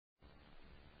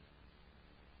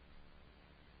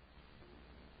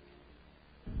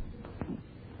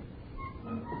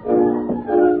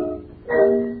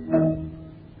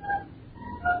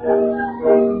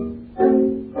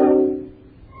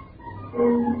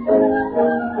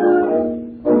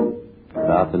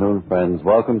afternoon, friends.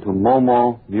 Welcome to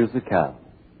Momo Musicale.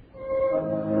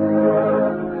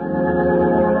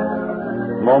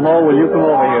 Momo, will you come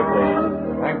over here,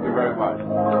 please? Thank you very much.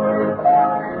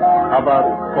 How about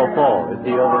Popo? Is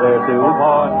he over there, too?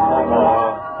 Popo and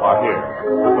Momo are here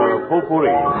for a potpourri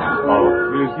of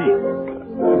musique.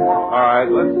 All right,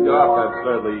 let's get off that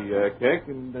Slurley kick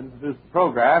and introduce the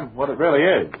program, what it really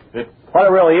is. What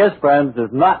it really is, friends,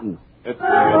 is nothing. It's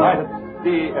the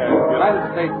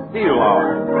United States Steel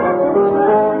Hour.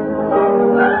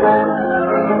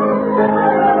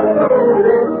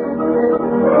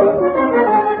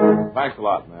 Thanks a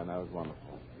lot, man. That was wonderful.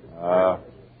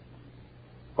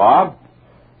 Bob?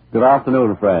 Good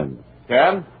afternoon, friends.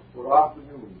 Ken? Good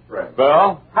afternoon, friend.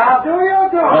 Bill? How do you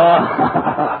do?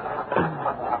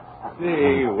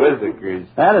 Gee, whizzikers.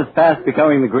 That is fast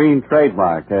becoming the green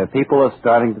trademark. People are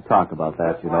starting to talk about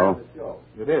that, you know.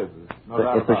 It is.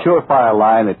 It's a surefire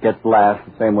line that gets laughs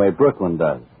the same way Brooklyn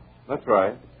does. That's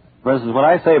right. For instance, when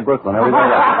I say Brooklyn,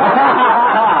 everybody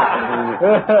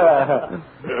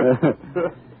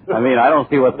I mean, I don't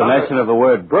see what the mention of the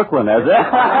word Brooklyn has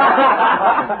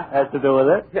to do with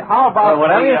it. How about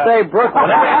whenever you say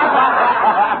Brooklyn,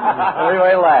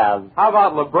 everybody laughs. How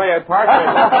about La Brea Target?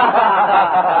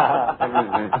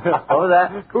 What was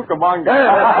that? Cucamonga.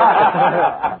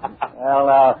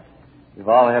 Well, we've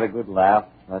all had a good laugh.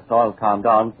 Let's all calm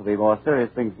down for the more serious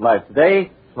things in life.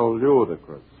 Today, So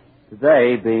ludicrous.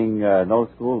 Today being no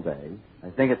school day, I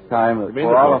think it's time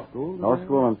for all of no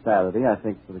school on Saturday. I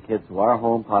think for the kids who are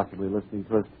home, possibly listening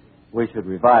to us, we should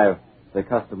revive the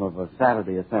custom of a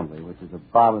Saturday assembly, which is a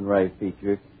Bob and Ray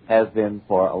feature, has been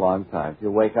for a long time. If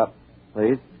you'll wake up,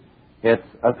 please. It's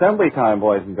assembly time,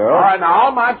 boys and girls. All right, now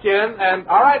all march in, and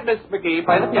all right, Miss McGee,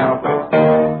 play the piano, please.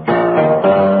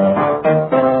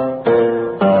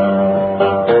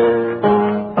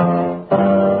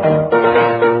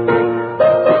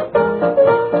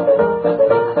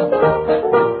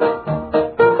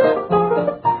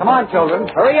 Children,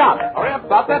 hurry up. Hurry up,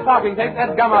 stop that talking. Take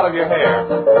that gum out of your hair.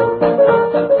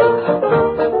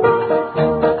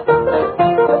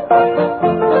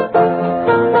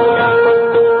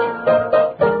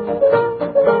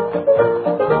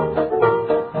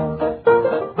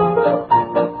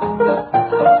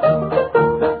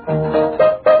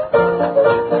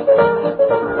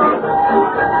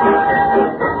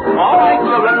 All right,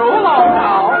 children, move along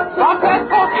now. Stop that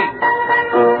talking.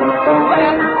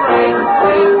 Left,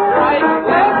 right,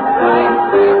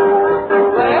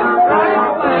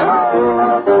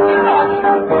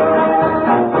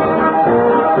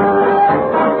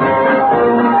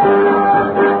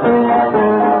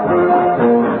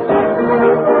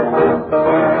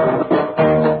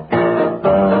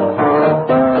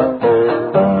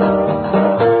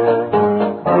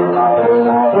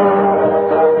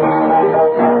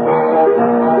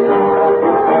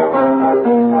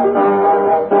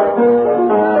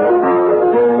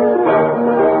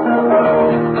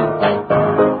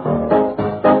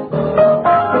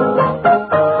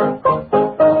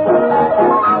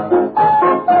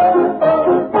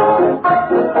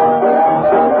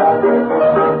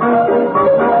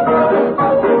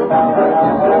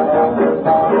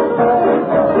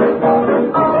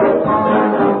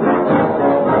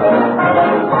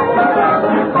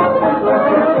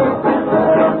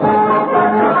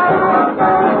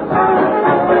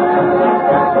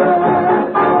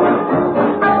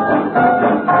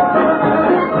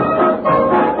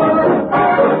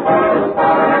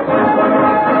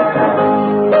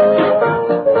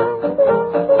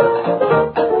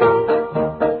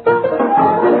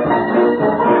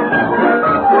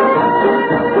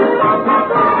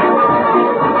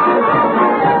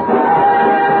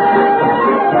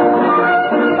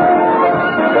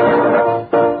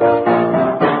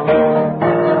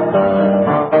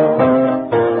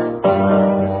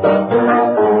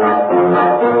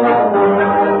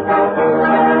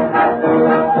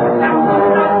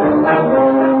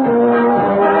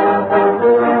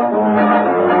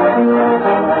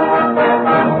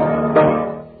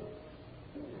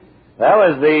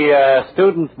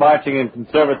 Students marching in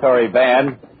conservatory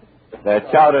band, the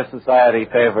Chowder Society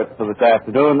favorite for this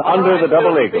afternoon, under the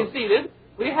double eagle. Be seated.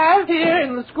 We have here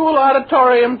in the school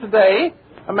auditorium today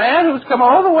a man who's come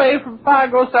all the way from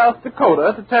Fargo, South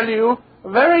Dakota, to tell you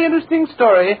a very interesting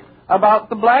story about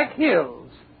the Black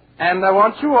Hills. And I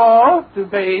want you all to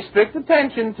pay strict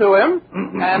attention to him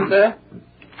and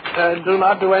do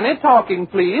not do any talking,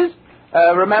 please.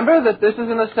 Remember that this is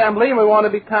an assembly and we want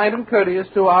to be kind and courteous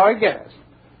to our guests.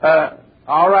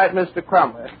 All right, Mr.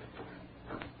 Crumley.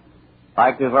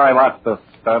 Thank you very much, Mr.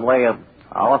 Studley. And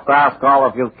I'll ask all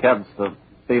of you kids to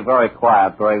be very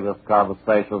quiet during this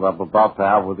conversation I'm about to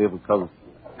have with you because...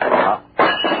 I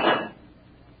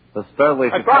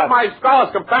dropped my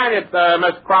scholar's companion,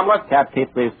 Mr. Crumlett. Can't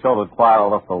keep these children quiet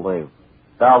enough to leave.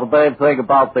 Now, the main thing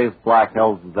about these Black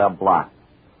Hills is they're black.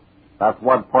 That's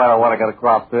one point I want to get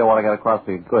across to you. I want to get across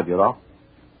to you good, you know?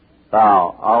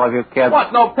 Now, all of you kids...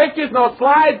 What, no pictures, no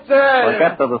slides? We'll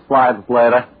get to the slides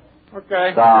later.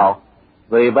 Okay. Now,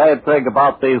 the main thing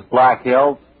about these Black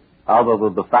Hills, other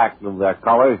than the fact of their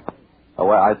colors,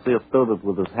 I see a student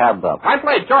with his hand up. I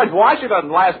played George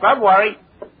Washington last February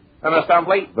in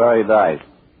assembly. Very nice.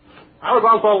 I was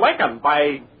also Lincoln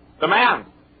by demand.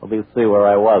 Let me see where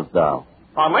I was now.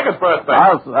 On Lincoln's birthday.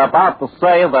 I was about to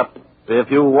say that if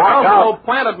you walk out...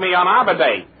 planted me on Arbor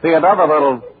Day. See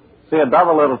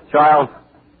another little child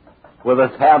with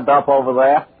his hand up over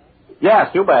there?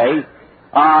 Yes, you may.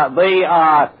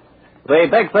 The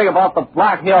big thing about the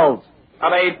Black Hills... Are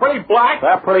they pretty black?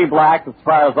 They're pretty black as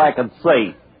far as I can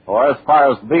see. Or as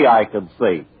far as the eye can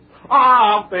see.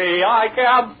 Oh, the eye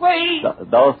can see.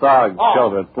 No songs,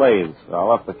 children, please.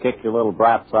 I'll have to kick you little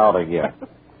brats out of here.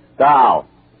 Now,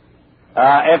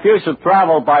 if you should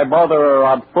travel by motor or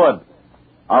on foot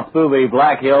up through the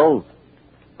Black Hills,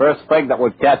 first thing that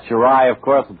would catch your eye, of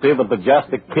course, would be the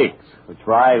majestic peaks, which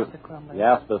rise...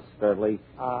 Yes, Mr. Studley?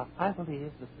 I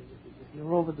believe that if you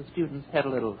roll over the student's head a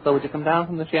little, so would you come down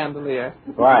from the chandelier?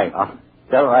 Right.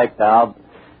 Get right down.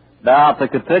 Now, to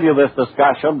continue this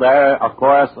discussion, there, of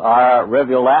course, are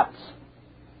rivulets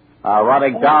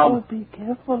running down... Oh, be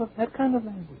careful of that kind of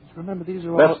language. Remember, these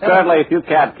are all... Miss Studley, if you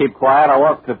can't keep quiet, I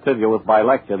won't continue with my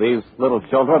lecture. These little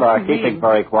children are keeping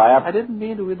very quiet. I didn't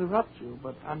mean to interrupt you,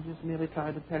 but I'm just merely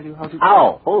trying to tell you how to...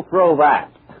 Ow! Who threw that?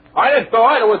 I didn't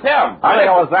throw it. It was him. I think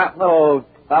it was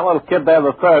that little kid there in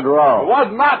the third row. It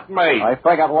was not me. I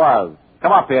think it was.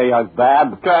 Come up here, young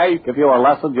man. Okay. Give you a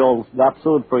lesson you'll not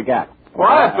soon forget. Well,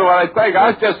 that's what I think. I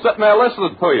was just sitting there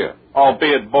listening to you,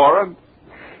 albeit boring.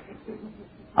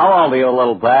 How old are you,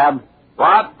 little Dad?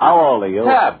 What? How old are you?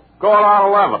 10. Going on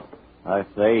 11. I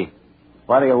see.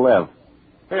 Where do you live?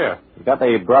 Here. You got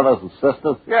any brothers and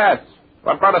sisters? Yes.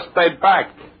 My brother stayed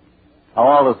back.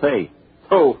 How old is he?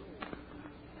 2.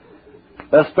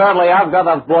 Miss Studley, I've got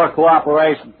to have more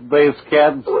cooperation from these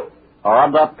kids, or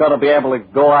I'm not going to be able to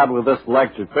go on with this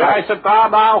lecture. May I sit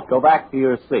down now? Go back to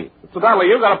your seat. Incidentally,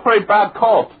 you got a pretty bad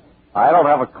cold. I don't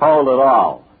have a cold at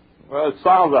all. Well, it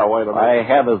sounds that way to me. My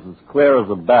head is as clear as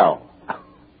a bell.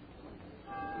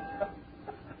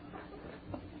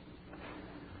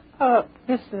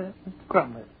 Mr.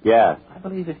 Crumlett. Yes. I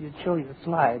believe if you'd show your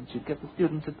slides, you'd get the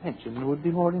students' attention. It would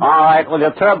be more than... All right, will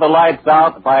you turn the lights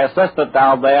out? My assistant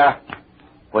down there,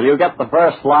 will you get the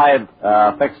first slide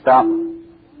fixed up?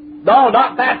 No,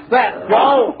 not that set.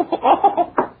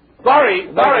 No. Sorry.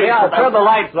 Yeah, turn the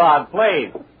lights on,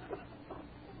 please.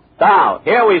 Now,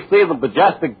 here we see the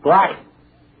majestic Black...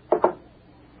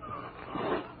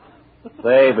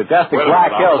 The majestic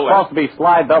Black Hills is supposed to be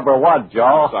slide number 1,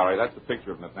 Joe. Sorry, that's a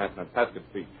picture of Nantasket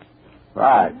Peak.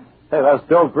 Right. Hey, that's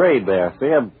Bill Green there. See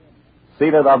him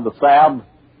seated on the sand?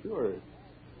 Sure.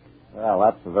 Well,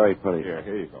 that's very pretty.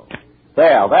 Here you go.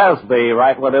 There's the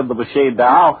right one in the machine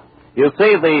now. You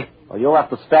see you'll have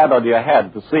to stand on your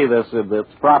head to see this in its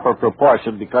proper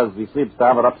proportion because he seems to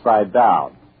have it upside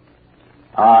down.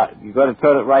 You're going to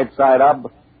turn it right side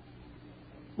up?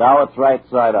 Now it's right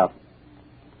side up.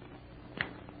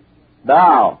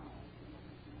 Now.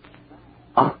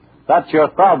 That's your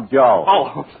thumb, Joe.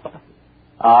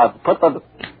 Oh.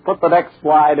 Put the next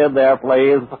slide in there,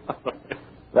 please.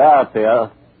 There it is.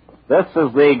 This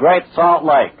is the Great Salt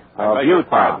Lake of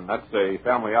Utah. That's a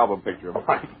family album picture of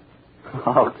mine.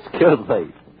 Oh, excuse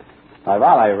me. I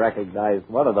thought I recognized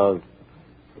one of those.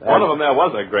 One of them there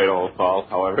was a great old salt,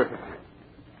 however.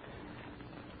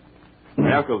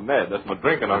 My Uncle's Ned. That's my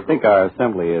drinking uncle. I think our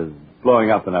assembly is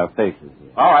blowing up in our faces.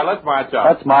 All right, let's march out.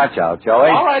 Let's march out, Joey.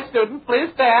 All right, students,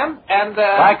 please stand. And,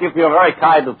 thank you for your very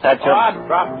kind attention. Oh, I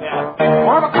dropped that.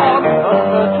 Form a column,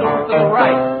 those children to the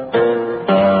right.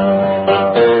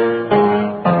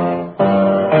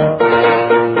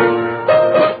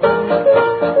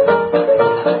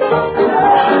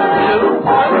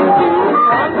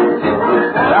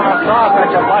 Never saw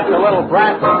such a bunch of little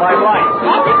brats in my life.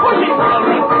 I'll be pushing,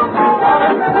 children.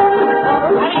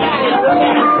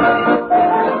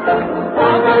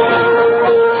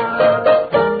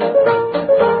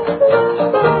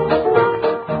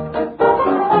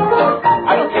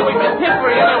 I don't care we missed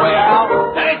history anyway.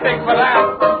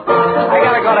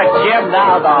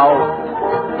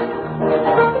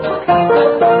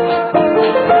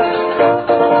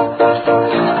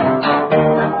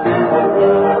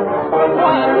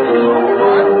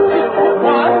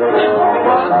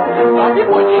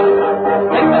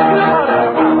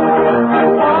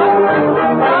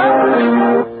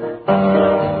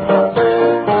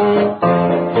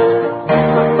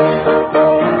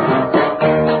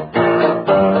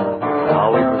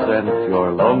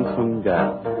 your lonesome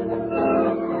gal.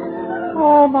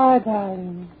 Oh, my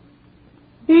darling,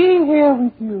 being here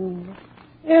with you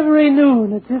every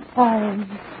noon at this time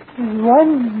is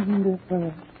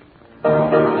wonderful.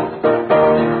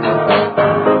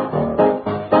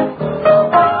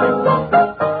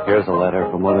 Here's a letter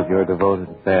from one of your devoted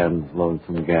fans,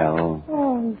 lonesome gal.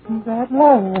 Oh, isn't that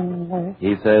lovely?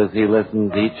 He says he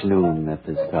listens each noon at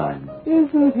this time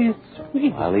Isn't he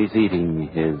sweet? while he's eating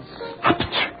his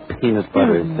peanut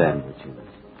butter sandwiches.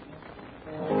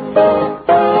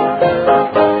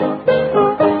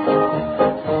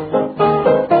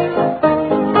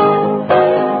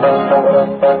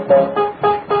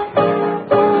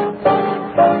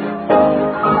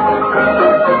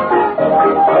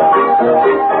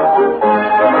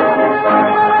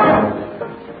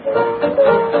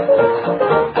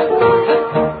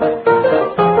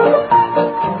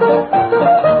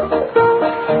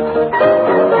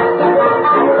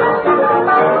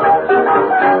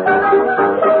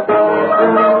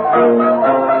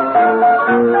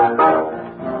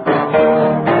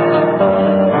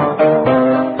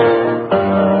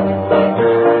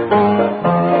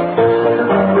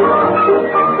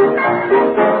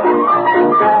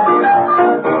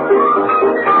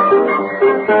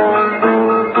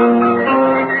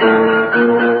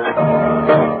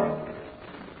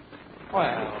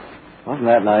 Wasn't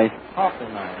that nice?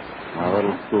 Awfully nice. Our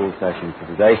little school session for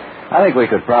today. I think we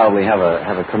could probably have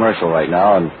a commercial right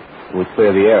now, and we'll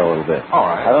clear the air a little bit. All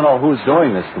right. I don't know who's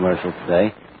doing this commercial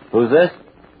today. Who's this?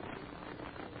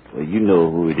 Well, you know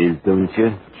who it is, don't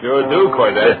you? Sure do,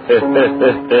 Cordet.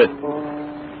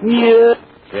 Yeah.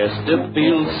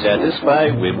 Chesterfield satisfy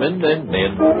women and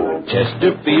men.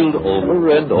 Chesterfield over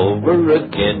and over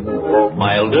again.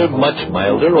 Milder, much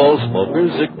milder, all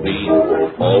smokers agree.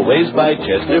 Always buy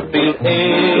Chesterfield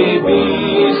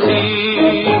ABC.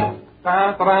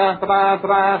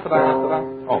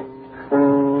 Oh.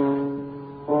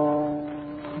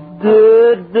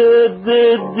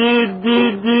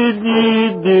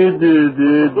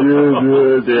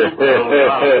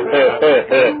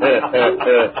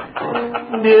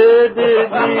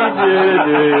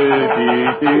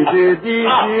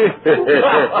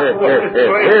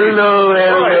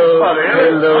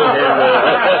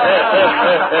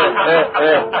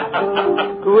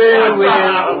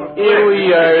 Well, here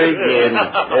we are again.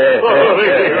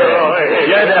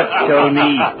 Shut up,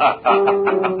 Tony.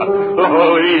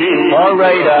 All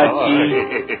right,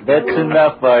 Archie. That's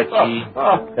enough, Archie.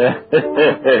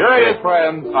 Curious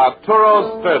friends,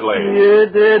 Arturo Studley.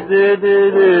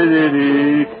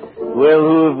 Well,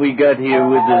 who have we got here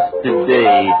with us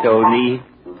today, Tony?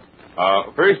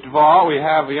 First of all, we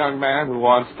have a young man who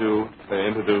wants to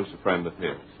introduce a friend of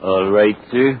his. All right,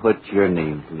 sir. What's your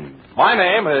name, please? My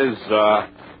name is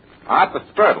Arthur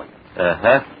Studley.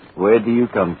 Uh-huh. Where do you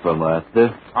come from,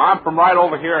 Arthur? I'm from right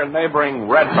over here in neighboring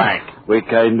Red Bank. We're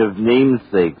kind of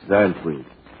namesakes, aren't we?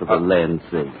 For the land's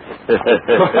sake.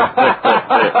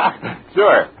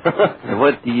 Sure.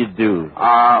 What do you do?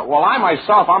 Well, I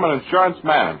myself, I'm an insurance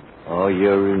man. Oh,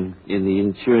 you're in the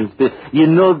insurance business. You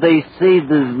know, they say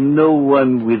there's no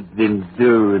one with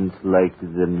endurance like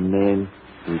the man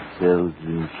who sells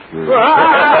insurance.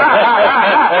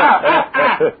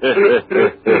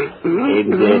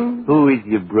 And who is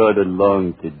you brought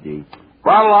along today?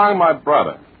 Brought along my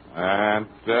brother. And,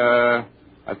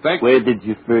 I think... Where did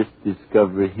you first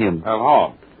discover him? At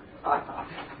home.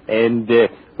 And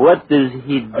what does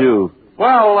he do?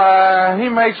 Well, he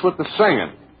makes with the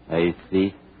singing. I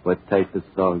see. What type of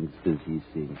songs does he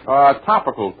sing?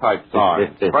 Topical type songs.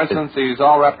 For instance, he's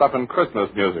all wrapped up in Christmas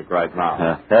music right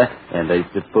now. And I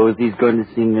suppose he's going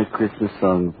to sing a Christmas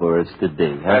song for us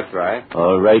today, huh? That's right.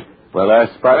 All right. Well, our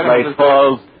spotlight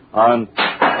falls on...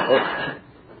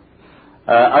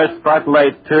 our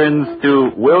spotlight turns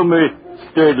to Wilmer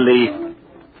Studley,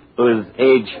 who's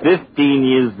age 15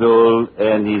 years old,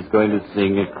 and he's going to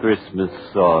sing a Christmas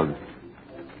song.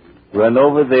 Run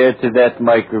over there to that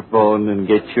microphone and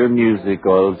get your music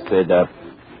all set up.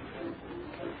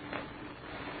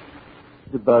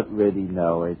 It's about ready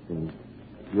now, I think.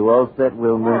 You all set,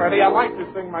 Wilmer? Already, I'd like to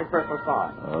sing my Christmas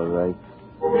song. All right.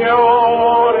 Beautiful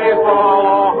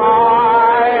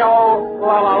Ohio,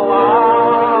 la la la,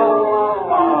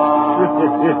 la la.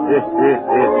 Beautiful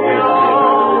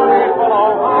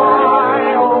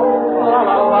Ohio, la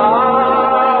la la,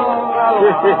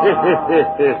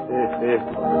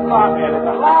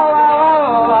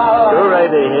 Go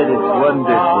right ahead, it's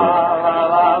wonderful.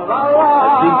 I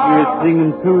think you're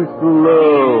singing too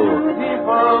slow.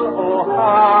 Beautiful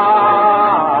Ohio,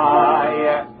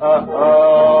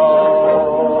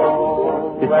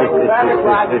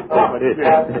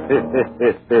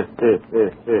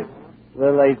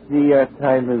 Well, I see our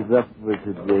time is up for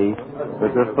today.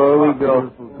 But before we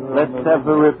go, let's have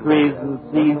a reprise and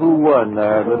see who won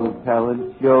our little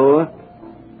talent show.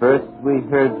 First, we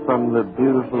heard from the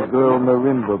beautiful girl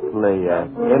marimba player,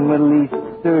 Emily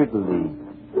Sturdley.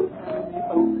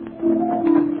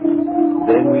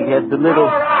 Then we had the little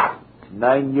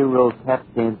 9-year-old tap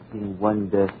dancing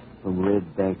wonder from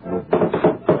Red Bank, Missouri.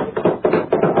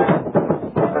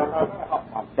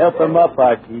 Help him up,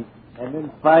 Archie. And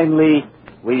then finally,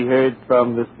 we heard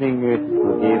from the singer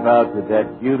who gave out with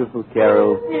that beautiful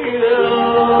carol.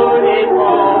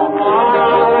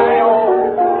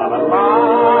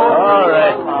 All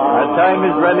right, our time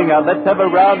is running out. Let's have a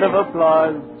round of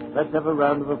applause. Let's have a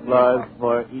round of applause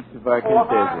for each of our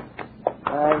contestants.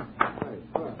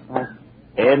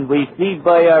 And we see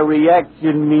by our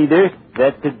reaction meter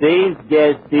that today's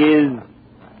guest is...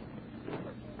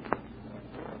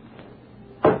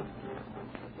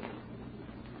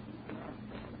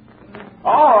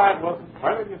 All right, Wilson.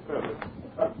 Why did you say this?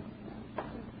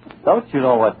 Don't you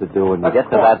know what to do when you get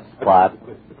to that spot?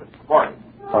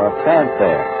 For a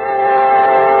fanfare.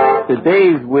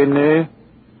 Today's winner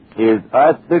is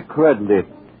Arthur Crudley,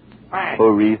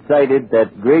 who recited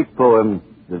that great poem,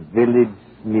 The Village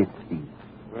Smithy.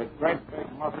 With great big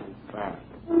muscles, man.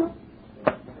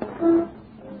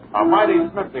 A mighty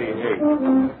smithy, eh?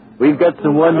 We've got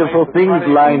some wonderful things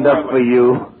lined up for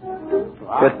you.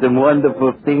 Got some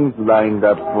wonderful things lined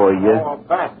up for you.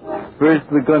 First,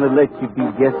 we're going to let you be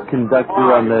guest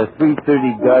conductor on the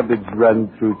 3:30 garbage run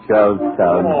through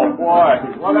Charlestown. Oh, boy.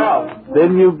 What else?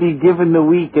 Then you'll be given a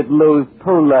week at Lowe's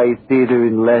Poli Theater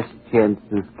in Last Chance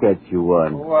to Sketch You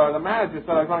One. Well, the manager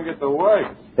said I was going to get the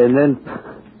work. And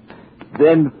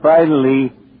then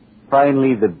finally,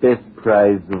 the best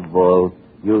prize of all,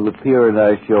 you'll appear on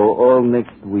our show all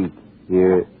next week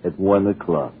here at 1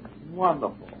 o'clock.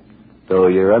 Wonderful. So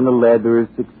you're on the ladder of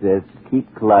success.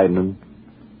 Keep climbing.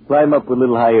 Climb up a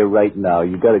little higher right now.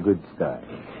 You got a good start.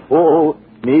 Oh,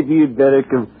 maybe you'd better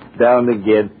come down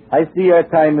again. I see our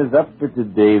time is up for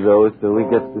today, though, so we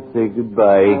got to say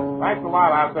goodbye. Thanks a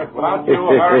lot, Arthur. Without you,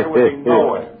 America would be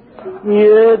nowhere.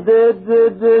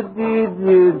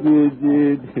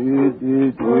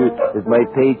 Has my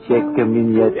paycheck come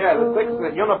in yet? Yeah, the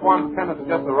 6 uniformed attendants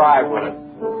just arrived with it.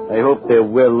 I hope they're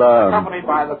well armed. Accompanied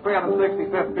by the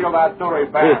 365th Field Artillery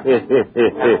Band.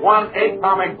 And 1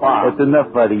 atomic bomb. That's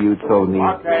enough out of you, Tony.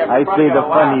 Okay, I say the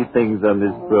funny things on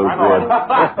this program.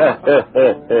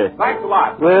 Thanks a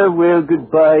lot. Well,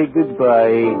 goodbye.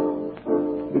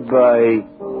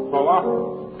 So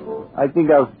long. I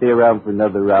think I'll stay around for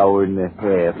another hour and a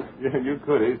half. Yeah, you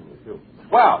could easily, too.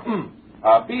 Well,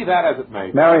 be that as it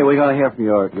may. Mary, we're going to hear from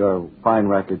your fine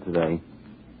record today.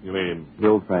 You mean? The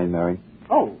old train, Mary.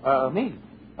 Oh, me.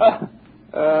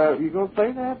 You going to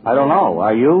play that? I don't know.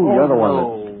 Are you? Oh, You're the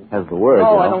one that has the words.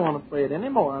 No, you know? I don't want to play it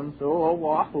anymore. I'm so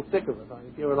awful sick of it. I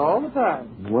hear it all the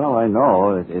time. Well, I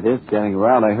know. It is getting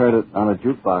around. I heard it on a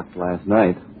jukebox last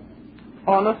night.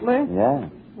 Honestly? Yeah.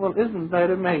 Well, isn't that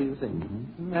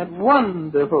amazing? Isn't that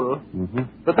wonderful? Mm-hmm.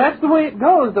 But that's the way it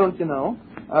goes, don't you know?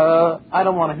 I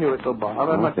don't want to hear it so, Bob.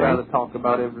 I'd much Okay. rather talk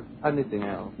about anything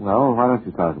else. Well, why don't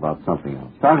you talk about something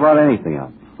else? Talk about anything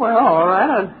else. Well, all right.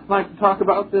 I'd like to talk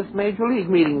about this Major League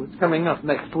meeting that's coming up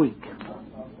next week.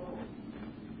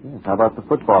 Yes. How about the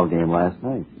football game last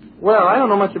night? Well, I don't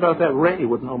know much about that. Ray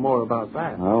would know more about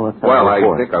that. Well, let's have Well, a I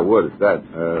report. think I would. Is that,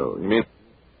 you mean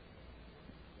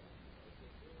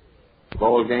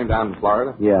bowl game down in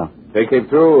Florida? Yeah. They came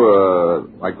through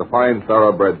like the fine,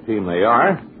 thoroughbred team they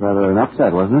are. Rather an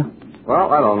upset, wasn't it?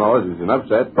 Well, I don't know. It was an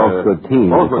upset. Both good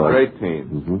teams, Both of were course. great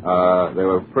teams. Mhm. They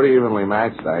were pretty evenly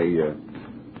matched.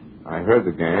 I heard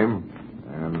the game,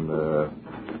 and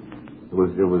it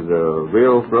was a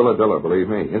real thriller-diller, believe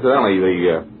me. Incidentally,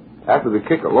 after the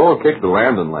lower kick to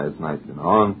Landon last night, you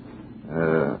know, and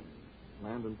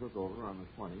Landon took over on the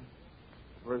 20.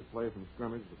 First play from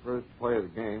scrimmage, the first play of the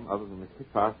game, other than the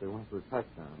kickoff, they went for a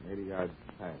touchdown, 80-yard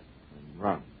pass and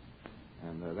run.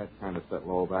 And that kind of set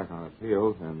Lowell back on its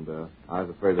heels, and I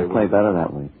was afraid they Play wouldn't. better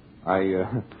that way.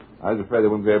 I was afraid they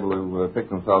wouldn't be able to pick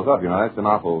themselves up. You know, that's an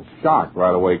awful shock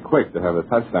right away, quick, to have a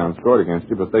touchdown scored against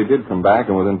you. But they did come back,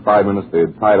 and within 5 minutes they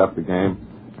had tied up the game,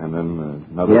 and then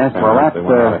another. Yes, 10 well, minutes, they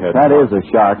went out ahead. that is a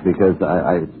shock because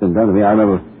it's been done to me. I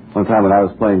remember one time when I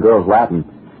was playing girls Latin,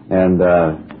 and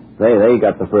they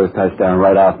got the first touchdown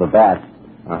right off the bat.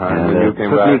 And And then you it came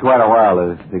took back. me quite a while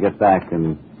to get back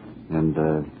and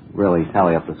really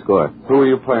tally up the score. Who were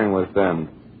you playing with then,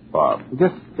 Bob?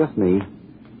 Just me.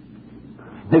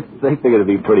 They figured it'd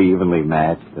be pretty evenly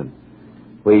matched, and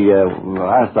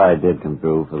our side did come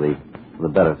through for the with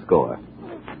a better score.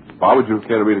 Bob, would you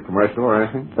care to read a commercial or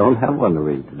anything? Don't have one to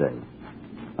read today.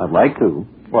 I'd like to.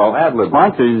 Well, ad-lib.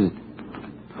 Sponsors.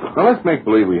 Now, let's make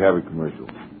believe we have a commercial.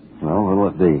 Well, what will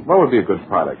it be? What would be a good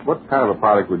product? What kind of a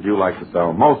product would you like to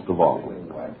sell most of all?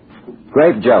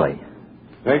 Grape jelly.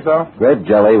 Think so? Grape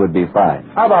jelly would be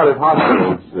fine. How about if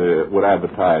hospitals would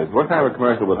advertise? What kind of a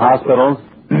commercial would hospitals?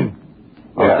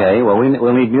 Okay, Yeah. well,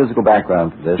 we'll need musical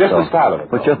background for this. Just so the start of it.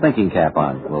 Put your thinking cap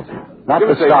on, Wilson. Not Give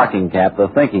the us a- stocking cap, the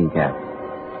thinking cap.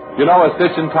 You know, a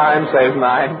stitch in time saves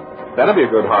 9. That'd be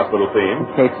a good hospital theme.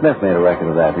 Kate Smith made a record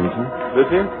of that, didn't she? Did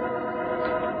you?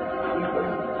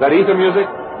 Is that Ether music?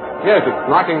 Yes, it's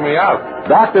knocking me out.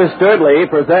 Dr. Sturdley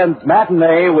presents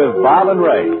Matinee with Bob and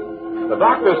Ray. The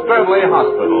Dr. Sturdley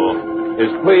Hospital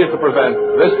is pleased to present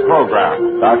this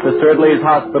program. Dr. Sturdley's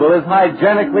hospital is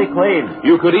hygienically clean.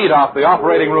 You could eat off the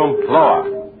operating room floor.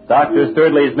 Dr.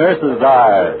 Sturdley's nurses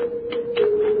are...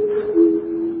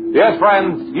 Yes,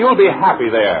 friends, you'll be happy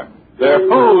there. Their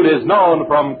food is known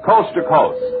from coast to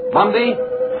coast. Monday,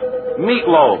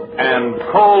 meatloaf and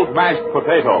cold mashed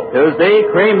potato. Tuesday,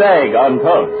 creamed egg on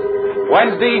toast.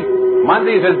 Wednesday,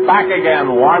 Mondays is back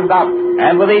again, warmed up.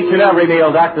 And with each and every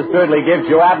meal, Dr. Sturdley gives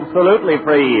you absolutely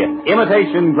free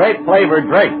imitation grape-flavored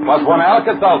drink. Plus 1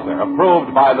 Alka-Seltzer,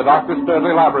 approved by the Dr.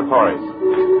 Sturdley Laboratories.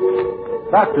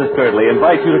 Dr. Sturdley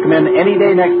invites you to come in any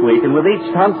day next week, and with each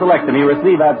tonsillectomy,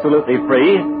 receive absolutely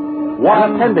free 1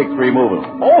 appendix removal.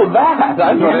 Oh, that!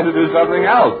 I was going to do something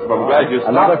else. I'm glad you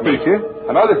stopped Another me. feature?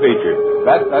 Another feature.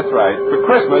 That's right. For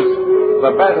Christmas,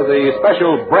 the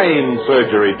special brain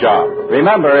surgery job.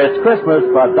 Remember, it's Christmas,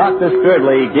 but Dr.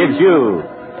 Sturdley gives you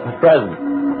a present.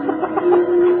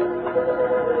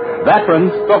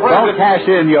 Veterans, don't cash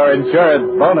in your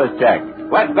insurance bonus check.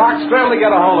 Let Doc Sturdley get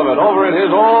a hold of it over at his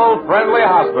old friendly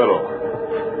hospital.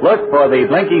 Look for the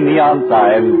blinking neon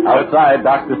sign outside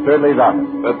Dr. Sturdley's office.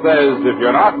 That says, if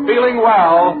you're not feeling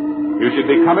well, you should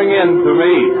be coming in to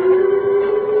me.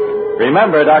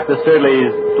 Remember Dr.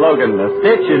 Sturdley's slogan, a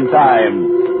stitch in time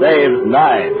saves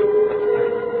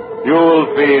 9. You'll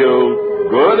feel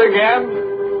good again?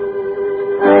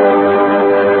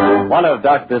 One of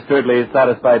Dr. Sturdley's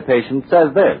satisfied patients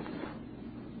says this.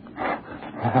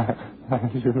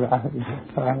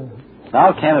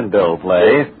 Now Ken and Bill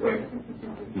play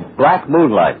Black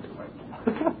Moonlight.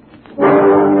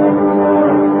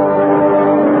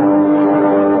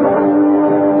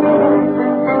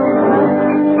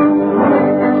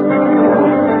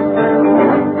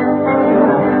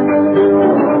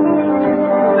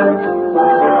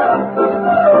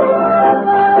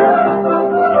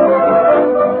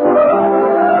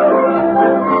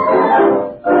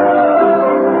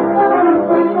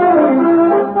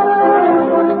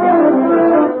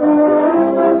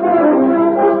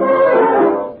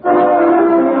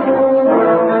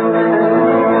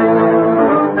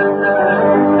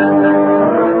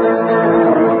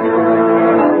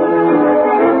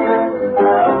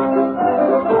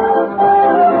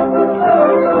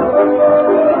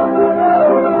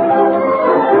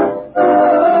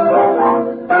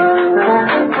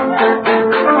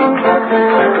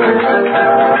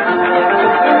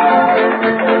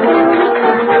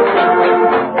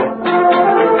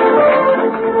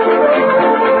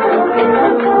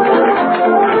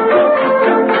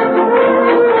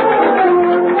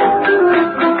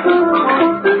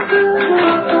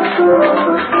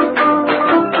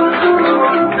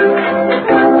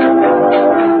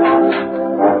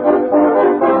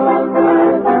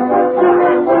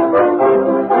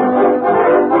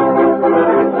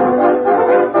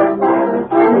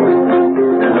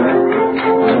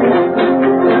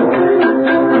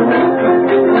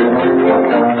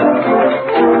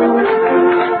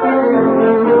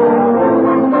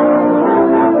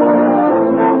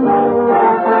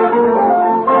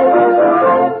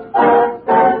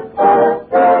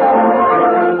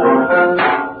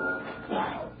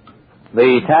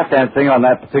 The tap dancing on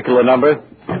that particular number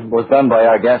was done by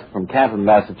our guest from Canton,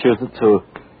 Massachusetts, who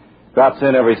drops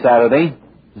in every Saturday,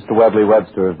 Mr. Webley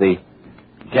Webster of the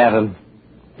Canton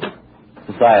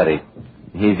Society.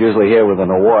 He's usually here with an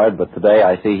award, but today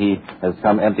I see he has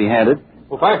come empty-handed.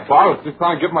 Well, thanks, Bob. I was just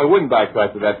trying to get my wind back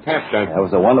after that tap dance. That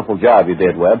was a wonderful job you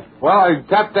did, Webb. Well,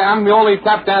 I'm the only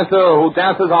tap dancer who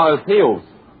dances on his heels.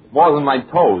 More than my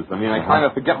toes. I mean, I kind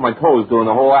of forget my toes during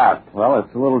the whole act. Well,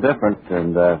 it's a little different,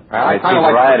 and I kind of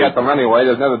like to forget them anyway.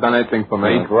 They've never done anything for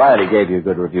me. Variety gave you a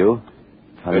good review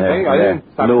on their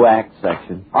new act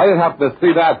section. I didn't have to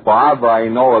see that, Bob. I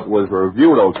know it was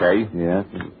reviewed okay. Yes,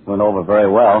 it went over very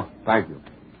well. Thank you.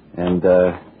 And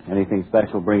anything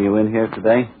special bring you in here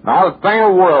today? Not a thing in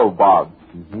the world, Bob.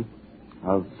 Mm-hmm.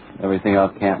 How's everything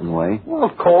out Canton way?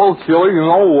 Well, cold, chilly,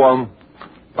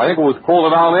 I think it was colder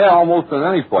down there almost than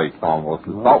any place, almost.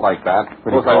 It felt like that. Of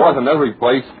course, I wasn't every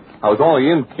place. I was only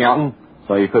in Canton.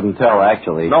 So you couldn't tell,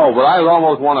 actually. No, but I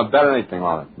almost want to bet anything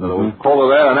on it. It was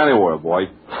colder there than anywhere, boy.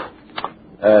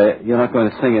 You're not going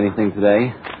to sing anything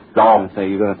today? No. Say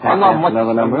you're going to tap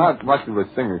another number? I'm not much of a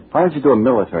singer. Why don't you do a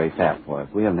military tap for us?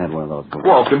 We haven't had one of those before.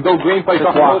 Well, can Bill Green play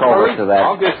something walk over to that.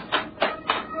 I'll just...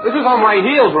 This is on my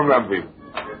heels, remember.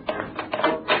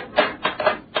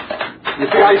 You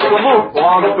see, I salute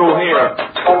along through here.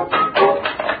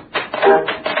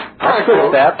 That's a good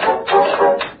step.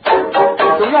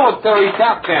 It's a military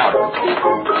tap dance.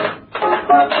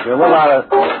 You're a little out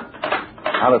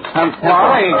of tempo. Well,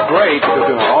 I ain't great,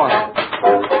 you know.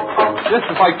 Just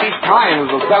if I keep time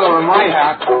with a feather in my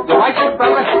hat. You like it,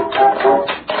 feather?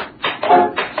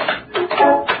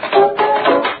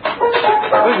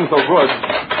 This isn't so good.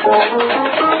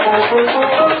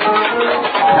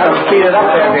 Gotta speed it up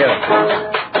there, dear.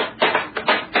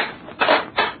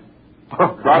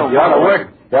 You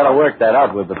ought to work that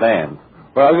out with the band.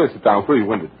 Well, I'm going to sit down. Pretty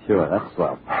winded. Sure, that's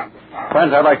swell.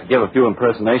 Friends, I'd like to give a few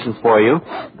impersonations for you.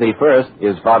 The first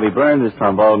is Bobby Byrne, his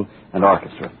trombone and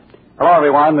orchestra. Hello,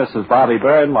 everyone. This is Bobby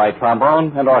Byrne, my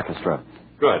trombone and orchestra.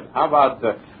 Good. How about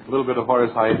a little bit of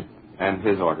Horace Heidt and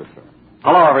his orchestra?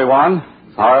 Hello, everyone.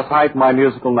 Horace Heidt, my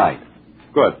musical night.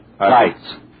 Good.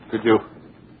 Nights. Could you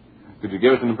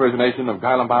give us an impersonation of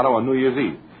Guy Lombardo on New Year's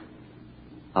Eve?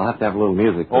 I'll have to have a little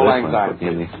music for Old this Lang one.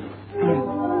 Syne.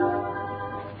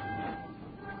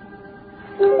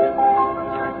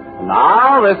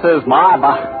 Now, this is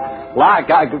my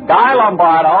Guy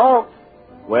Lombardo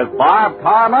with Barb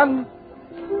Carmen,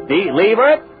 Dee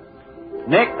Leverett,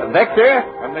 Nick Victor,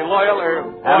 And the loyal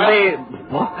and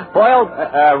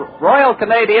the Royal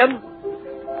Canadian,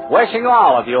 wishing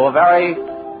all of you a very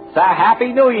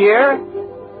happy New Year,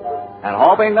 and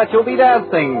hoping that you'll be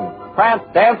dancing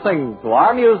to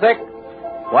our music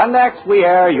when next we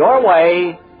air Your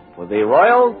Way with the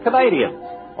Royal Canadians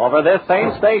over this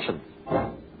same station.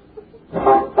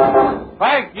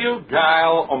 Thank you, Guy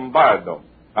Lombardo.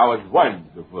 That was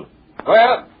wonderful.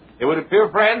 Well, it would appear,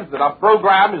 friends, that our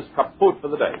program is kaput for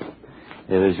the day.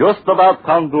 It is just about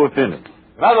come to a finish.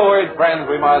 In other words, friends,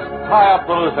 we must tie up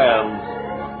the loose ends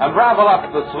and ravel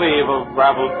up the sleeve of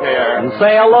raveled care. And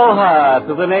say aloha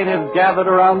to the natives gathered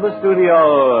around the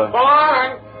studio. So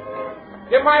long.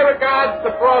 Give my regards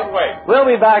to Broadway. We'll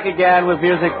be back again with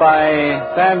music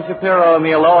by Sam Shapiro and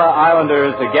the Aloha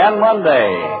Islanders again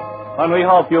Monday, when we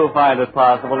hope you'll find it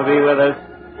possible to be with us.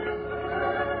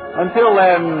 Until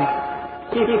then,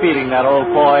 keep eating that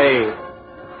old poi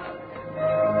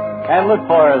and look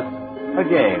for us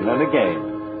again and again.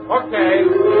 Okay.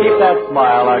 Keep that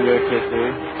smile on your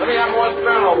kissy. Let me have one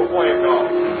spell before you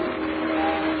go.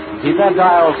 Keep that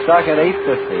dial stuck at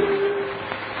 850.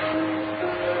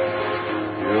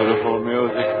 Beautiful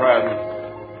music, friends.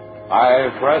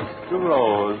 I press the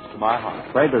rose to my heart.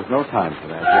 Afraid there's no time for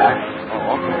that, Jack.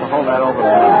 Oh, okay. We'll hold that over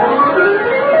there.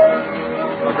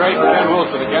 The great Ken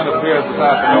Wilson again appears this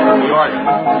afternoon in New York.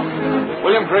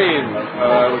 William Green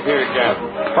was here again.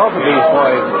 Both of these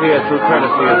boys appear through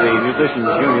courtesy of the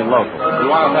Musicians Union Local. We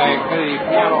want to thank the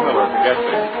piano miller for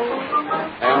guesting.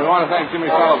 And we want to thank Jimmy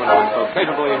Sullivan for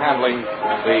capably handling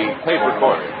the tape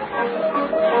recorder.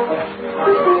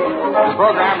 This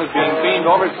program is being beamed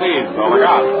overseas, so look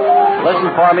out. Listen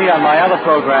for me on my other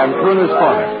program, Crooner's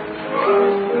Corner.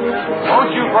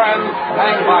 Won't you, friends,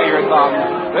 hang by your thumbs?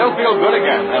 They'll feel good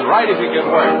again, and right if you get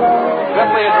work.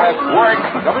 Simply address Work,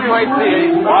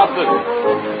 WHCH, Boston.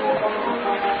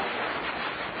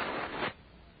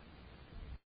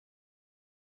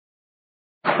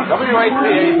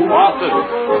 WHCH,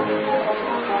 Boston.